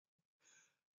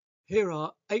Here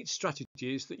are 8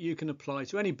 strategies that you can apply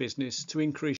to any business to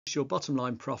increase your bottom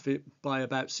line profit by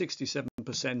about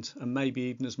 67% and maybe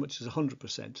even as much as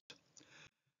 100%.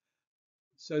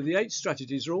 So the 8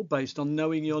 strategies are all based on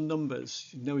knowing your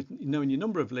numbers, knowing your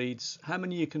number of leads, how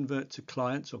many you convert to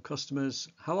clients or customers,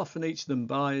 how often each of them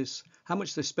buys, how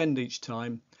much they spend each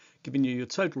time, giving you your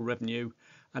total revenue,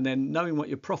 and then knowing what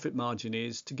your profit margin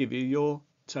is to give you your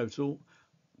total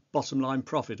bottom line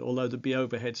profit, although there'd be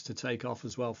overheads to take off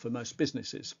as well for most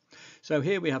businesses. So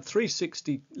here we have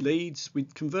 360 leads. We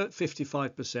convert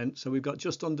 55%, so we've got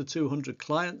just under 200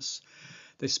 clients.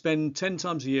 They spend 10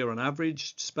 times a year on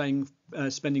average, spending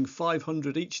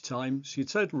 500 each time. So your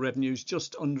total revenue is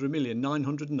just under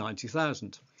 £1,990,000.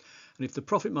 And if the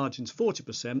profit margin's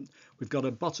 40%, we've got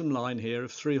a bottom line here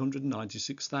of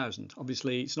 396,000.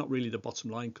 Obviously, it's not really the bottom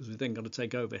line because we've then got to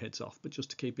take overheads off, but just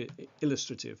to keep it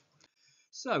illustrative.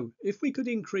 So if we could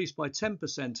increase by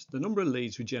 10% the number of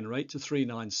leads we generate to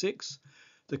 396,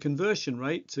 the conversion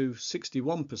rate to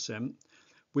 61%,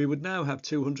 we would now have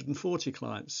 240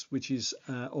 clients, which is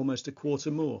almost a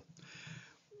quarter more.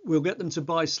 We'll get them to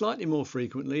buy slightly more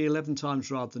frequently, 11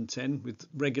 times rather than 10, with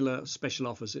regular special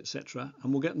offers, etc.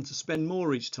 And we'll get them to spend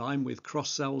more each time with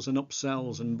cross-sells and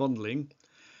upsells and bundling.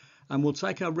 And we'll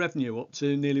take our revenue up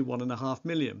to nearly 1.5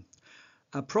 million.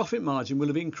 Our profit margin will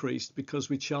have increased because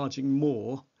we're charging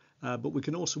more, but we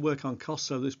can also work on costs,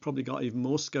 so there's probably got even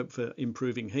more scope for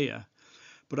improving here.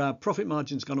 But our profit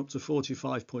margin's gone up to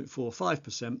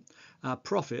 45.45%. Our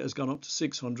profit has gone up to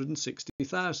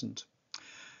 660,000,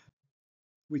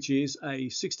 which is a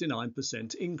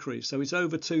 69% increase. So it's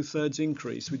over 2/3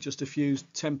 increase with just a few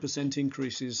 10%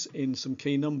 increases in some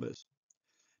key numbers.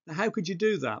 Now, how could you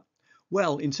do that?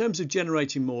 Well, in terms of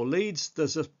generating more leads,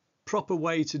 there's a proper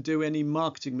way to do any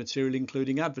marketing material,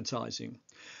 including advertising.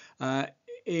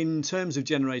 In terms of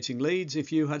generating leads,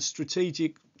 if you had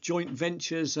strategic joint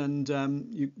ventures and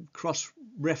you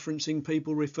cross-referencing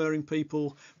people, referring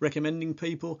people, recommending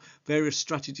people, various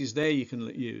strategies there you can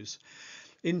use.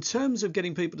 In terms of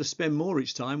getting people to spend more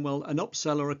each time, well, an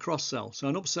upsell or a cross-sell. So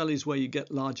an upsell is where you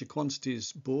get larger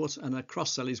quantities bought, and a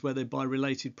cross-sell is where they buy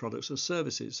related products or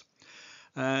services.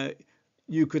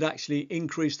 You could actually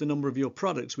increase the number of your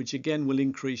products, which again will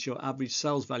increase your average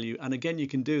sales value. And again, you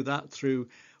can do that through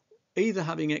either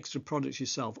having extra products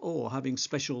yourself or having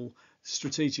special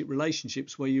strategic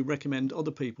relationships where you recommend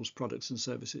other people's products and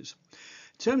services.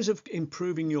 In terms of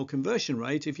improving your conversion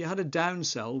rate, if you had a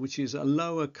downsell, which is a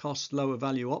lower cost, lower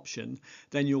value option,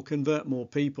 then you'll convert more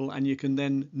people and you can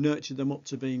then nurture them up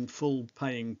to being full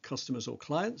paying customers or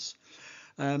clients.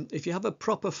 If you have a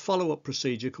proper follow-up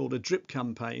procedure called a drip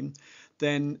campaign,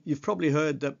 then you've probably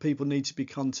heard that people need to be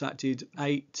contacted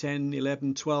 8, 10,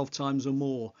 11, 12 times or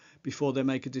more before they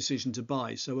make a decision to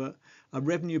buy. So a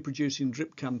revenue producing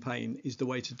drip campaign is the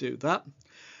way to do that.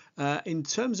 In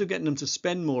terms of getting them to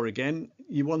spend more again,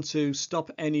 you want to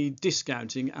stop any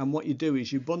discounting, and what you do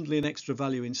is you bundle in extra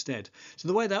value instead. So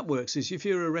the way that works is if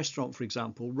you're a restaurant, for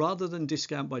example, rather than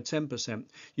discount by 10%,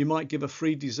 you might give a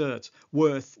free dessert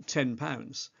worth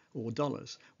 £10 or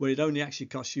dollars, where it only actually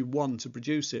costs you £1 to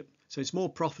produce it. So it's more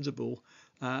profitable,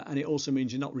 and it also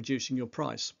means you're not reducing your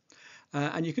price.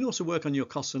 And you can also work on your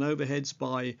costs and overheads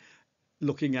by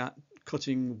looking at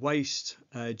cutting waste,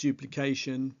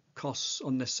 duplication, costs,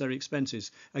 unnecessary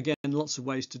expenses. Again, lots of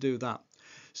ways to do that.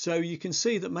 So you can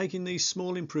see that making these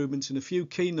small improvements in a few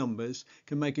key numbers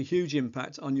can make a huge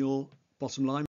impact on your bottom line.